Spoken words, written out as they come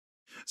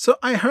So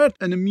I heard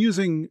an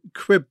amusing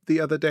quip the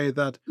other day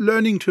that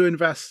learning to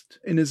invest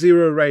in a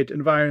zero-rate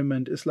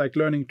environment is like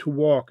learning to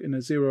walk in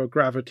a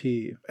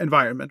zero-gravity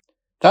environment.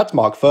 That's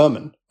Mark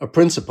Furman, a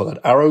principal at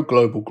Arrow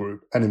Global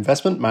Group, an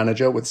investment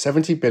manager with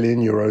 70 billion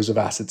euros of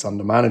assets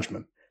under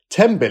management,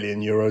 10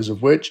 billion euros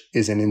of which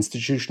is in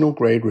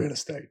institutional-grade real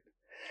estate.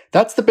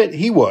 That's the bit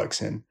he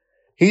works in.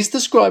 He's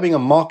describing a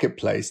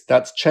marketplace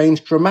that's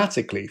changed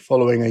dramatically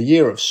following a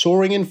year of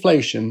soaring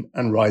inflation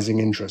and rising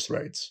interest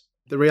rates.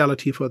 The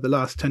reality for the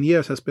last 10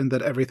 years has been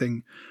that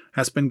everything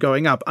has been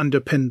going up,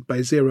 underpinned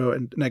by zero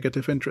and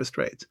negative interest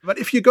rates. But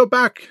if you go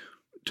back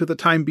to the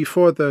time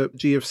before the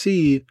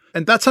GFC,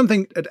 and that's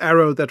something at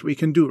Arrow that we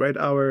can do, right?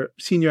 Our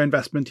senior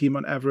investment team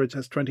on average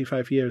has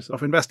 25 years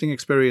of investing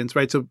experience,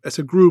 right? So as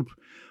a group,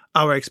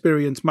 our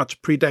experience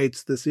much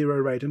predates the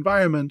zero-rate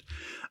environment.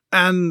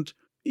 And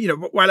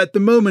while at the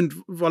moment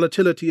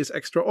volatility is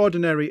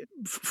extraordinary,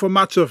 for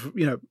much of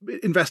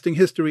investing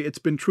history, it's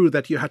been true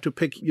that you had to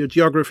pick your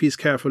geographies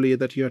carefully,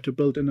 that you had to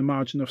build in a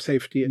margin of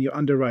safety in your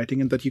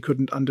underwriting, and that you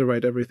couldn't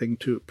underwrite everything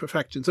to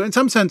perfection. So in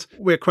some sense,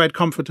 we're quite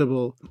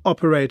comfortable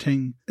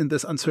operating in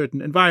this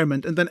uncertain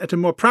environment. And then at a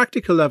more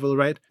practical level,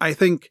 right, I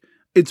think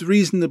it's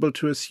reasonable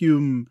to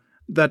assume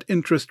that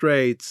interest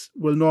rates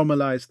will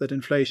normalize, that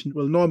inflation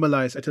will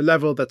normalize at a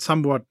level that's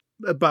somewhat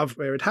above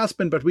where it has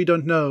been, but we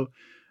don't know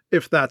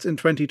if that's in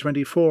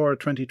 2024,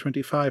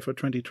 2025, or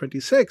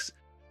 2026.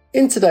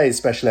 In today's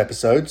special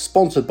episode,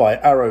 sponsored by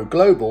Arrow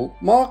Global,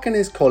 Mark and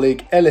his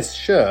colleague Ellis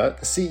Scher,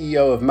 the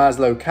CEO of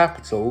Maslow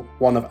Capital,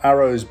 one of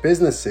Arrow's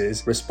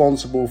businesses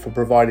responsible for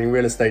providing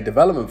real estate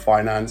development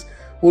finance,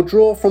 will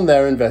draw from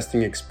their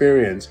investing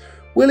experience.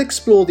 We'll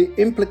explore the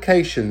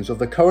implications of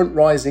the current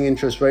rising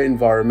interest rate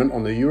environment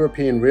on the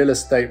European real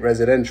estate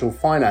residential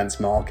finance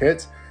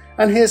market,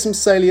 and hear some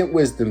salient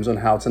wisdoms on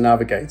how to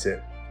navigate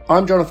it.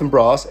 I'm Jonathan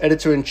Brass,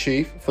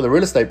 Editor-in-Chief for the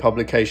real estate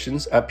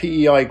publications at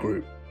PEI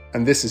Group,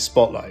 and this is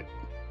Spotlight.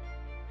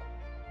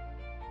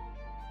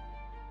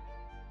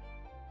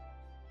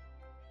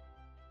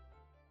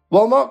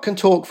 While Mark can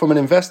talk from an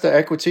investor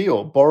equity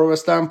or borrower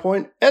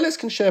standpoint, Ellis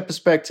can share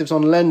perspectives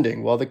on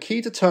lending, while the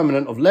key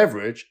determinant of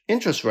leverage,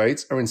 interest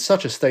rates, are in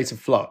such a state of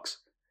flux.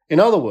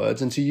 In other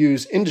words, and to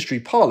use industry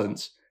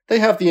parlance, they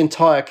have the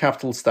entire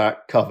capital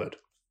stack covered.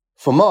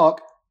 For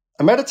Mark,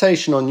 a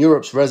meditation on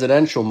Europe's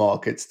residential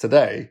markets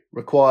today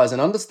requires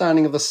an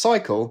understanding of the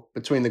cycle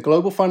between the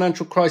global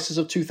financial crisis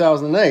of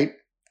 2008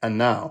 and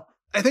now.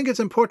 I think it's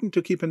important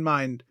to keep in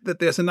mind that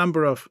there's a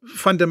number of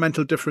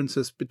fundamental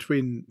differences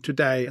between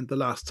today and the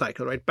last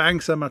cycle, right?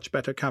 Banks are much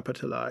better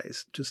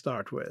capitalized to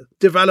start with.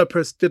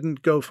 Developers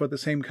didn't go for the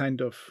same kind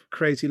of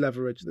crazy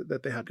leverage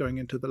that they had going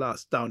into the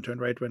last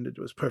downturn, right? When it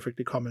was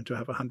perfectly common to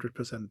have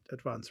 100%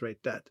 advance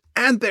rate debt.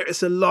 And there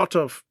is a lot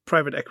of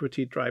private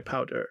equity dry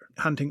powder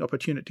hunting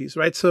opportunities,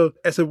 right? So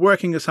as a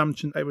working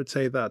assumption, I would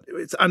say that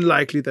it's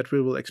unlikely that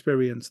we will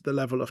experience the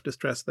level of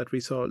distress that we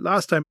saw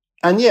last time.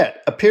 And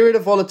yet, a period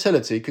of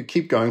volatility could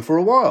keep going for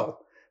a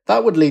while.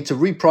 That would lead to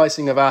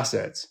repricing of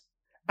assets.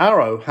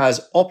 Arrow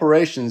has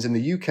operations in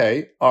the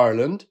UK,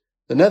 Ireland,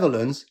 the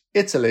Netherlands,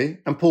 Italy,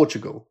 and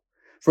Portugal.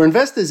 For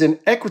investors in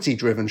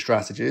equity-driven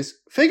strategies,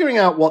 figuring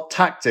out what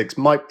tactics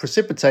might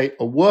precipitate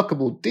a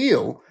workable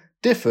deal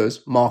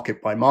differs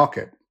market by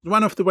market.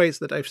 One of the ways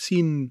that I've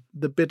seen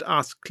the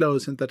bid-ask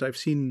close and that I've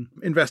seen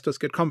investors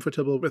get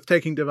comfortable with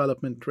taking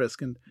development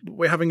risk, and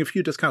we're having a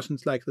few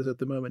discussions like this at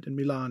the moment in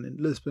Milan and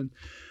Lisbon,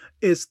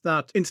 is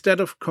that instead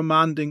of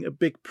commanding a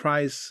big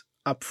price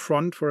up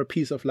front for a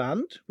piece of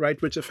land, right,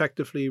 which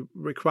effectively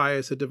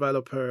requires a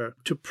developer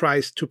to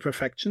price to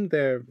perfection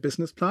their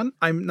business plan,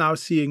 I'm now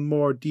seeing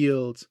more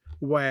deals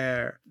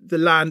where the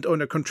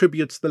landowner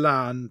contributes the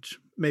land,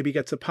 maybe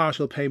gets a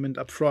partial payment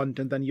up front,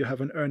 and then you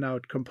have an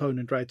earn-out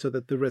component, right, so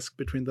that the risk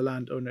between the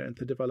landowner and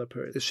the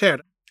developer is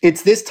shared.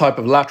 It's this type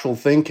of lateral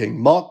thinking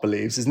Mark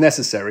believes is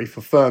necessary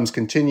for firms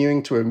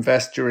continuing to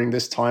invest during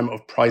this time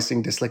of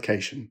pricing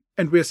dislocation.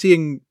 And we're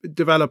seeing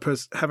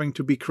developers having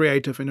to be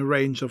creative in a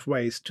range of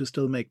ways to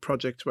still make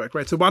projects work,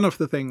 right? So one of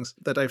the things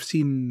that I've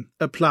seen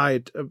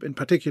applied, in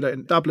particular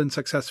in Dublin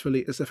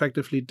successfully, is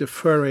effectively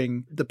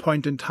deferring the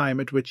point in time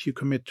at which you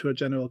commit to a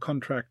general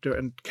contractor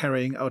and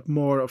carrying out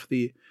more of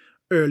the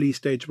early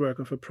stage work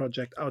of a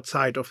project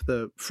outside of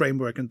the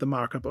framework and the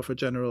markup of a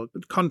general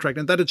contract.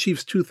 And that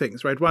achieves two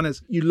things, right? One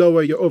is you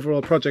lower your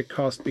overall project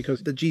cost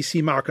because the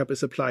GC markup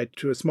is applied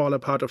to a smaller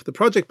part of the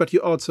project, but you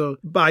also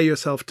buy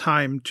yourself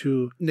time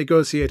to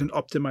negotiate and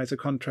optimize a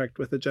contract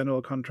with a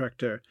general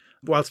contractor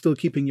while still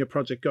keeping your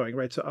project going,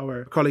 right? So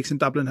our colleagues in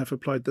Dublin have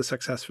employed this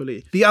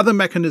successfully. The other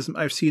mechanism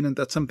I've seen, and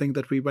that's something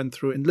that we went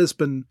through in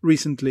Lisbon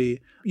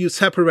recently, you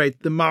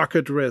separate the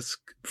market risk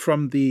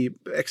from the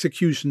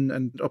execution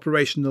and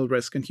operational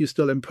risk, and you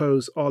still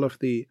impose all of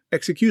the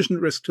execution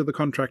risk to the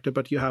contractor,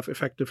 but you have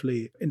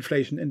effectively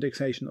inflation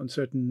indexation on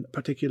certain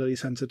particularly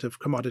sensitive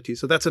commodities.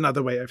 So that's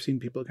another way I've seen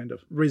people kind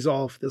of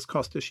resolve this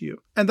cost issue.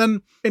 And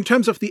then in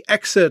terms of the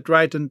exit,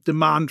 right, and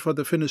demand for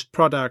the finished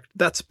product,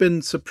 that's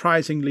been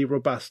surprisingly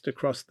robust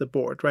across the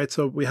board, right?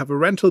 So we have a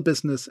rental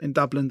business in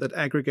Dublin that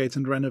aggregates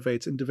and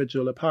renovates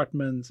individual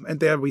apartments.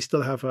 And there we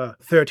still have a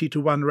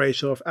 30-to-1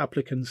 ratio of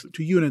applicants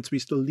to units. We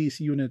still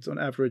lease units on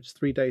average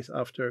 3 days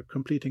after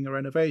completing a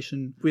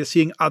renovation. We are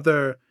seeing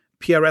other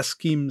PRS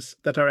schemes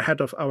that are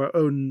ahead of our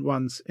own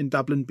ones in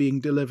Dublin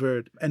being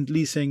delivered and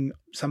leasing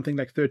something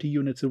like 30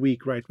 units a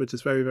week, right, which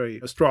is very,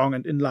 very strong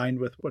and in line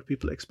with what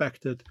people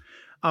expected.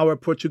 Our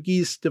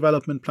Portuguese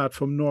development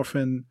platform,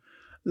 Norfin,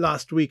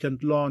 last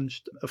weekend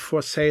launched a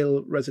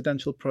for-sale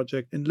residential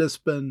project in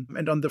Lisbon,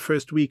 and on the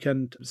first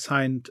weekend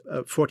signed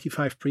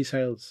 45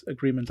 pre-sales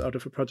agreements out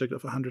of a project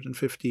of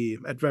 150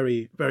 at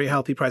very, very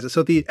healthy prices.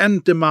 So the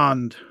end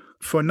demand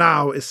for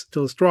now is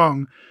still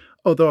strong.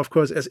 Although, of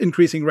course, as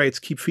increasing rates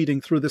keep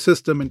feeding through the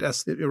system and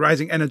as the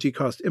rising energy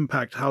costs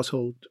impact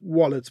household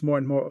wallets more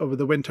and more over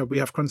the winter, we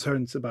have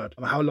concerns about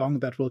how long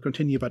that will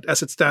continue. But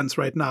as it stands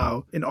right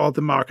now, in all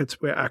the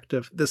markets we're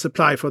active, the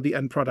supply for the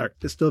end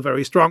product is still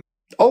very strong.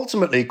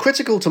 Ultimately,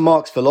 critical to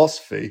Mark's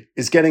philosophy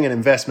is getting an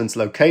investment's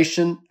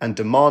location and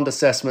demand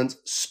assessment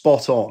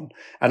spot on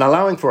and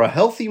allowing for a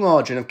healthy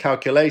margin of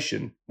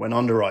calculation when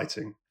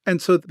underwriting. And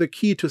so the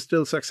key to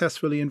still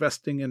successfully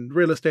investing in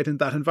real estate in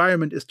that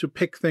environment is to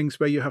pick things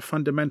where you have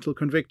fundamental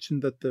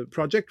conviction that the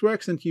project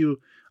works, and you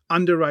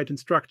underwrite and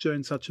structure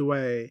in such a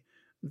way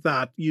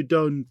that you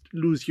don't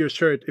lose your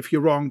shirt if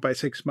you're wrong by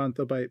 6 months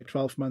or by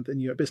 12 months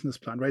in your business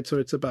plan, right? So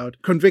it's about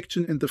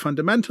conviction in the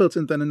fundamentals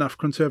and then enough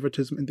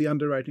conservatism in the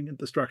underwriting and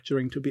the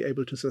structuring to be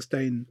able to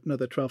sustain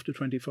another 12 to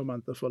 24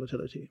 months of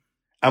volatility.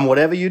 And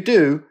whatever you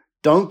do,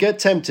 don't get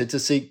tempted to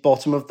seek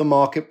bottom of the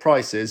market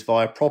prices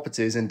via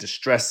properties in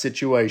distressed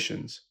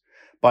situations.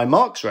 By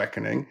Mark's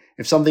reckoning,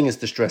 if something is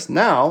distressed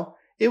now,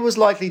 it was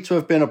likely to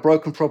have been a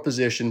broken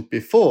proposition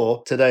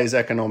before today's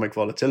economic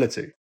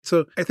volatility.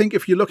 So I think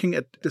if you're looking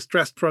at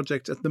distressed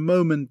projects at the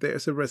moment,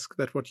 there's a risk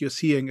that what you're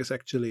seeing is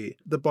actually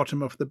the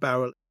bottom of the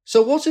barrel.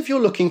 So what if you're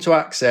looking to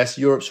access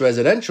Europe's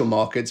residential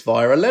markets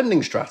via a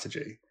lending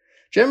strategy?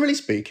 Generally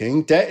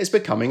speaking, debt is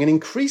becoming an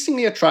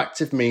increasingly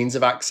attractive means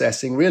of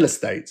accessing real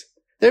estate.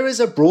 There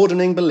is a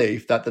broadening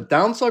belief that the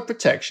downside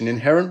protection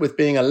inherent with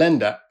being a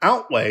lender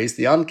outweighs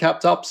the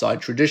uncapped upside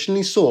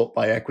traditionally sought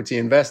by equity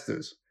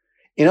investors.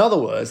 In other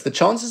words, the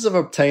chances of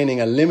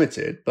obtaining a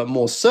limited but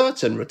more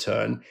certain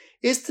return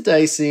is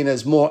today seen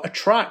as more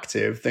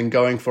attractive than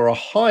going for a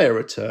higher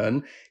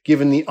return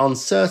given the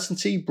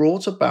uncertainty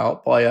brought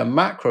about by a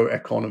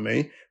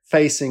macroeconomy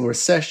facing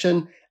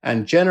recession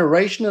and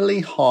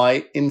generationally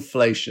high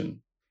inflation.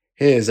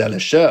 Here's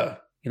Ellis Scher.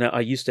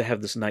 I used to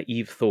have this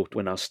naive thought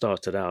when I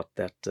started out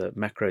that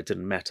macro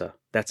didn't matter.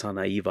 That's how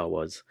naive I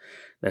was.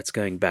 That's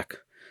going back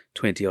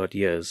 20 odd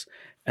years.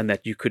 And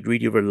that you could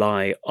really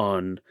rely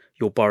on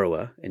your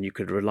borrower and you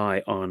could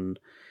rely on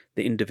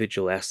the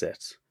individual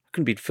assets. I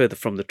couldn't be further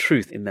from the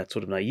truth in that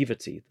sort of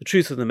naivety. The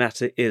truth of the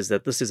matter is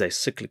that this is a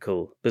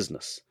cyclical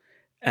business.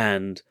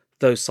 And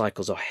those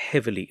cycles are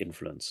heavily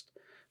influenced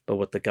by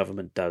what the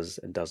government does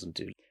and doesn't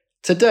do.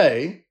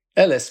 Today,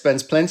 Ellis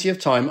spends plenty of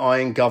time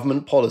eyeing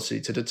government policy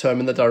to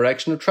determine the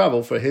direction of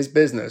travel for his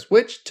business,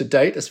 which to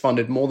date has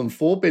funded more than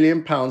 £4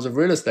 billion of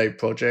real estate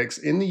projects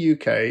in the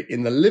UK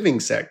in the living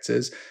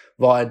sectors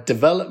via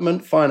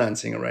development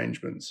financing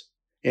arrangements.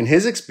 In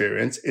his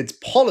experience, it's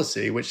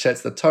policy which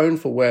sets the tone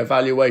for where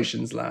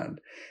valuations land,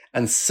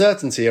 and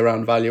certainty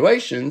around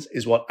valuations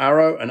is what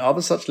Arrow and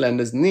other such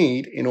lenders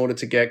need in order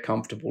to get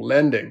comfortable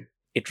lending.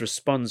 It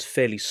responds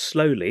fairly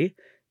slowly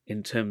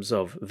in terms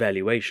of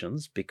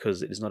valuations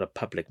because it is not a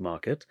public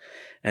market,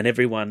 and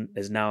everyone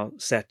is now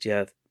sat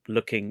here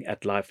looking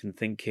at life and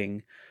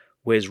thinking,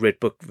 where's Red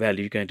Book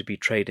value going to be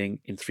trading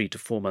in 3 to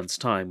 4 months'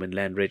 time when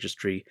Land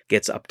Registry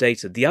gets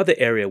updated? The other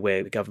area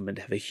where the government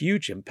have a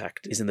huge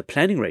impact is in the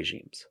planning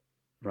regimes,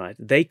 right?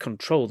 They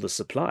control the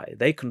supply,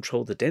 they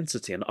control the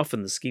density, and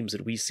often the schemes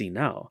that we see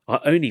now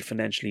are only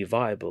financially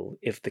viable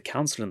if the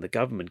council and the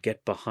government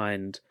get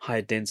behind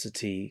higher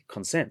density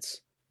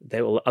consents.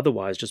 They will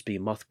otherwise just be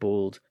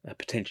mothballed,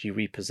 potentially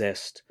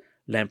repossessed.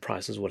 Land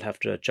prices will have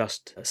to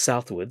adjust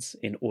southwards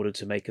in order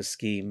to make a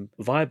scheme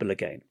viable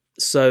again.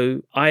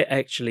 So I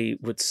actually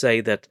would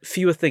say that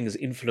fewer things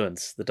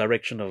influence the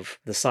direction of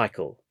the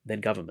cycle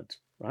than government,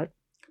 right?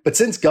 But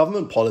since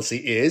government policy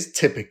is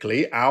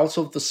typically out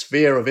of the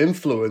sphere of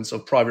influence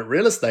of private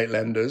real estate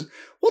lenders,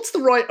 what's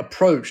the right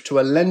approach to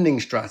a lending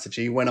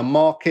strategy when a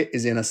market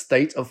is in a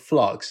state of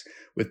flux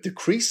with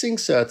decreasing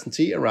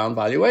certainty around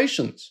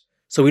valuations?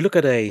 So we look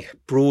at a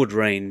broad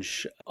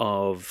range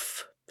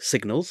of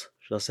signals,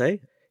 should I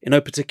say. In no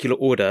particular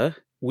order,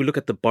 we look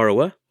at the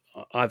borrower.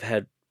 I've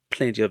had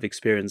plenty of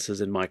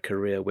experiences in my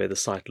career where the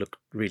site looked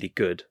really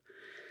good.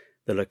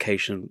 The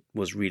location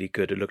was really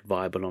good. It looked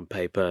viable on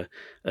paper.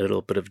 A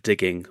little bit of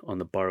digging on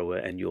the borrower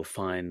and you'll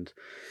find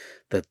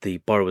that the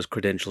borrower's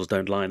credentials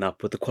don't line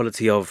up with the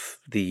quality of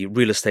the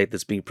real estate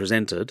that's being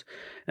presented.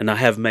 And I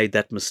have made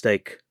that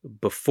mistake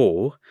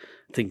before,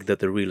 thinking that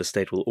the real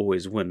estate will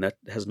always win. That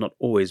has not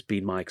always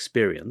been my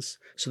experience.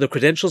 So the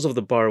credentials of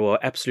the borrower are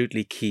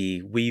absolutely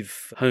key.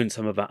 We've honed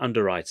some of our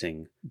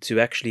underwriting to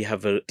actually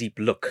have a deep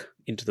look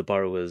into the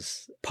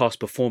borrower's past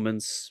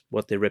performance,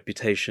 what their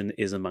reputation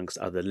is amongst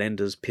other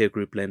lenders, peer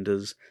group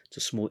lenders. It's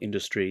a small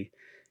industry.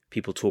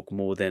 People talk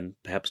more than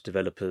perhaps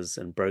developers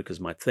and brokers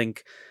might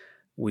think.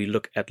 We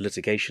look at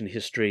litigation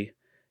history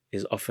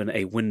is often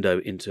a window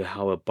into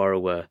how a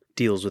borrower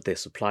deals with their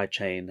supply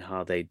chain,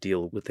 how they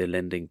deal with their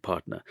lending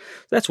partner.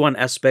 That's one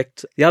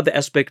aspect. The other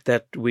aspect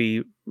that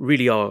we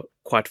really are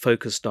quite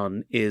focused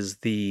on is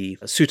the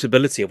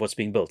suitability of what's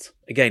being built.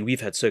 Again,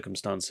 we've had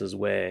circumstances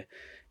where,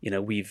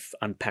 we've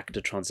unpacked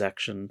a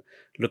transaction,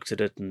 looked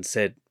at it and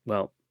said,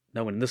 well,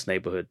 no one in this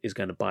neighborhood is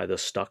going to buy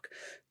this stock.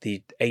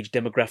 The age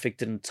demographic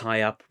didn't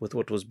tie up with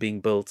what was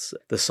being built.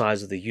 The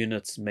size of the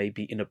units may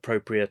be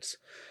inappropriate.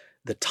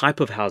 The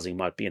type of housing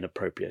might be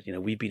inappropriate.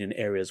 We've been in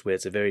areas where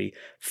it's a very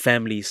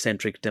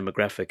family-centric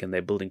demographic and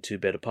they're building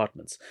 2-bed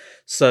apartments.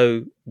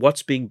 So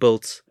what's being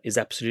built is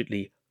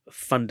absolutely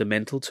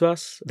fundamental to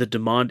us. The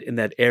demand in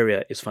that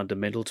area is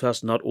fundamental to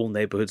us. Not all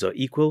neighborhoods are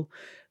equal.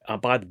 I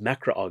buy the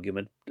macro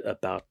argument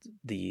about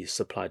the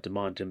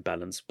supply-demand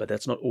imbalance, but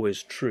that's not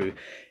always true.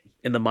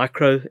 In the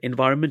micro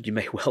environment, you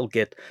may well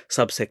get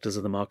subsectors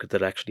of the market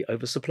that are actually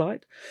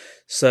oversupplied.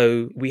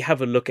 So we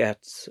have a look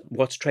at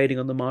what's trading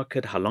on the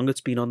market, how long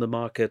it's been on the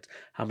market,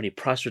 how many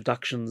price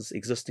reductions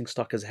existing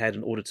stock has had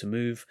in order to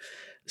move.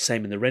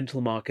 Same in the rental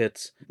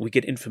market. We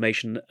get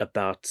information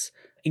about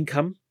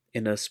income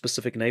in a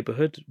specific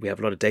neighborhood. We have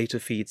a lot of data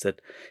feeds that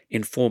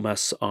inform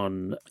us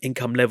on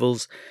income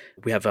levels.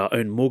 We have our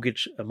own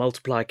mortgage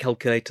multiplier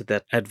calculator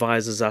that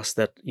advises us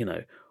that,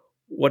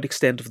 what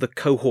extent of the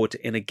cohort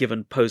in a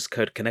given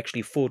postcode can actually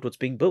afford what's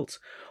being built?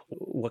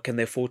 What can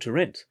they afford to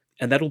rent?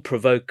 And that'll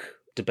provoke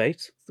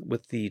debate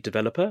with the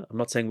developer. I'm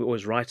not saying we're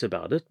always right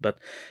about it, but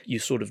you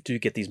sort of do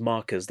get these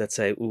markers that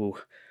say, ooh,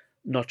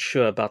 not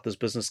sure about this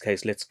business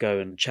case. Let's go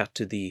and chat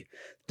to the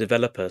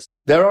developers.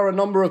 There are a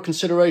number of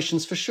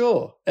considerations for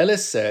sure.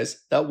 Ellis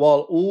says that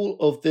while all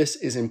of this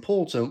is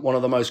important, one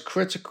of the most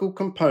critical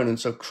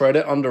components of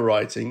credit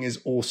underwriting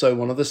is also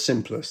one of the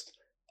simplest: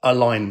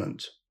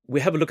 alignment.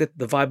 We have a look at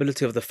the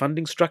viability of the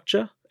funding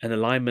structure and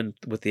alignment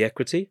with the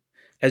equity.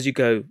 As you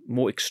go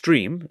more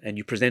extreme and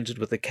you present it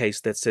with a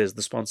case that says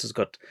the sponsor's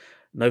got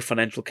no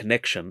financial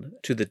connection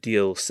to the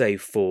deal,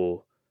 save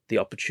for the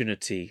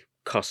opportunity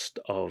cost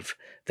of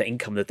the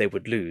income that they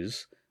would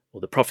lose, or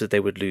the profit they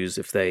would lose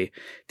if they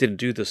didn't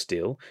do this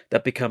deal,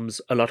 that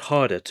becomes a lot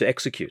harder to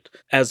execute.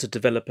 As a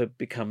developer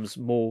becomes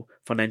more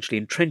financially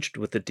entrenched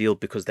with the deal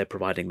because they're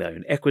providing their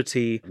own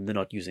equity, and they're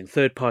not using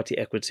third-party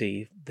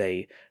equity,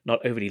 they're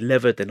not overly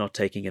levered, they're not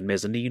taking in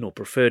mezzanine or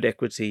preferred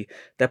equity,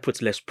 that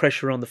puts less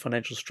pressure on the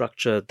financial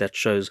structure, that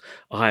shows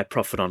a higher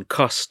profit on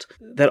cost.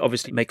 That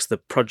obviously makes the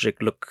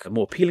project look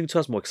more appealing to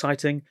us, more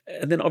exciting.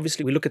 And then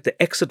obviously we look at the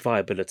exit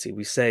viability.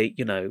 We say,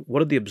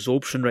 what are the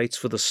absorption rates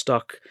for the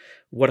stock?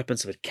 What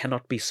happens if it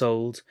cannot be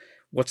sold?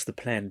 What's the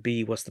plan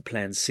B? What's the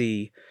plan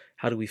C?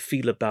 How do we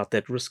feel about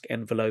that risk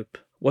envelope?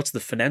 What's the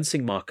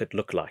financing market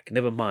look like?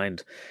 Never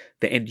mind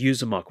the end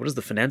user market. What does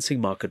the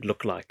financing market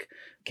look like?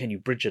 Can you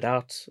bridge it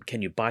out?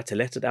 Can you buy to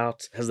let it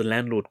out? Has the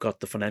landlord got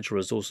the financial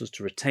resources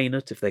to retain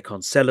it if they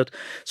can't sell it?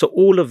 So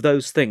all of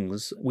those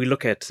things we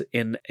look at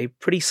in a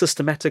pretty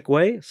systematic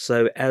way.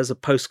 So as a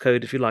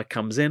postcode, if you like,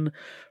 comes in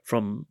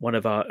from one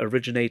of our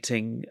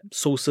originating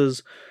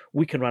sources,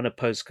 we can run a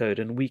postcode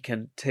and we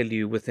can tell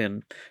you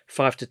within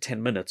 5 to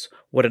 10 minutes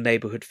what a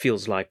neighborhood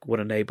feels like, what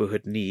a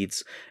neighborhood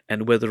needs,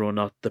 and whether or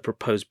not the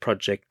proposed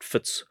project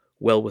fits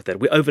well with that.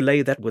 We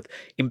overlay that with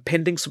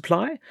impending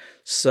supply.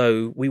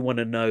 So we want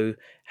to know,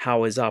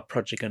 how is our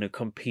project going to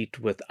compete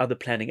with other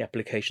planning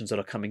applications that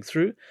are coming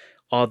through?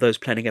 Are those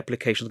planning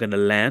applications going to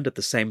land at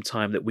the same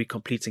time that we're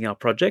completing our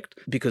project?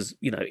 Because,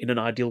 in an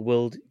ideal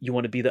world, you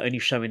want to be the only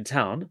show in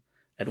town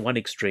at one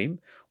extreme,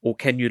 or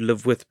can you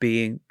live with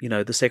being,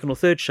 the second or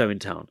third show in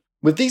town?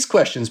 With these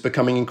questions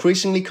becoming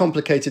increasingly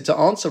complicated to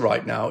answer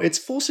right now, it's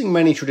forcing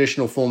many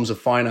traditional forms of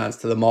finance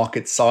to the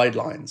market's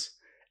sidelines.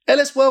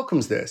 Ellis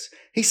welcomes this.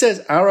 He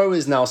says Arrow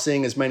is now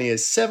seeing as many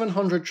as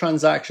 700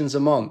 transactions a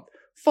month,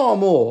 far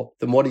more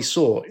than what he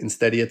saw in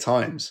steadier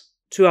times.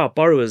 To our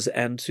borrowers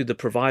and to the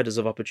providers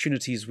of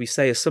opportunities, we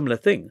say a similar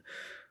thing.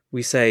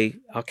 We say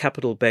our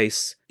capital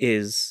base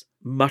is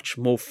much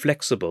more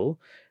flexible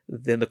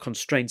than the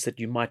constraints that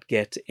you might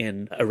get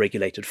in a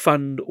regulated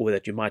fund or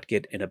that you might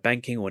get in a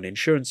banking or an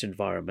insurance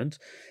environment.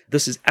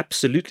 This is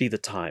absolutely the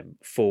time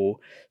for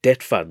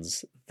debt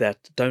funds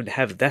that don't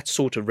have that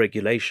sort of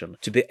regulation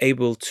to be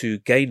able to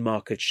gain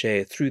market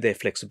share through their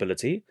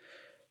flexibility,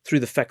 through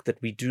the fact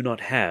that we do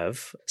not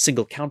have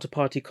single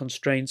counterparty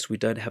constraints. We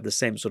don't have the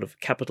same sort of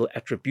capital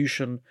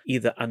attribution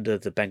either under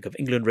the Bank of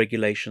England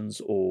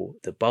regulations or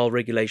the Basel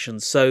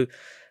regulations. So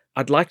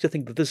I'd like to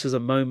think that this is a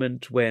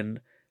moment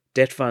when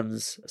debt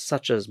funds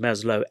such as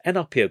Maslow and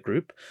our peer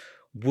group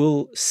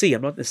will see,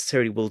 I'm not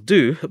necessarily will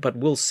do, but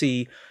will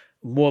see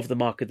more of the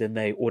market than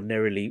they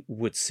ordinarily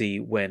would see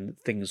when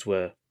things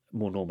were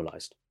more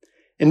normalized.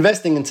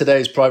 Investing in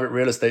today's private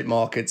real estate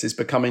markets is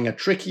becoming a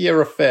trickier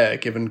affair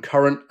given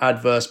current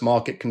adverse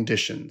market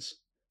conditions.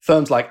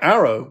 Firms like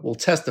Arrow will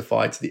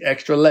testify to the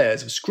extra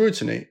layers of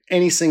scrutiny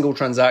any single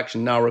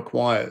transaction now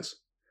requires.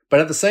 But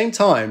at the same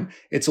time,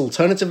 it's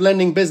alternative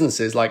lending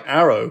businesses like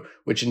Arrow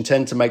which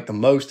intend to make the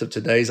most of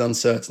today's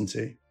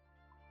uncertainty.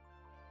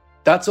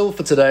 That's all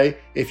for today.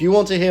 If you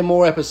want to hear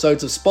more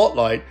episodes of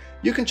Spotlight,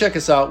 you can check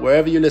us out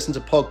wherever you listen to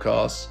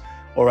podcasts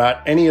or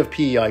at any of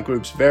PEI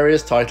Group's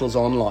various titles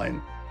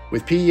online.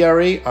 With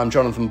PERE, I'm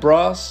Jonathan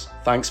Brass.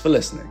 Thanks for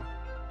listening.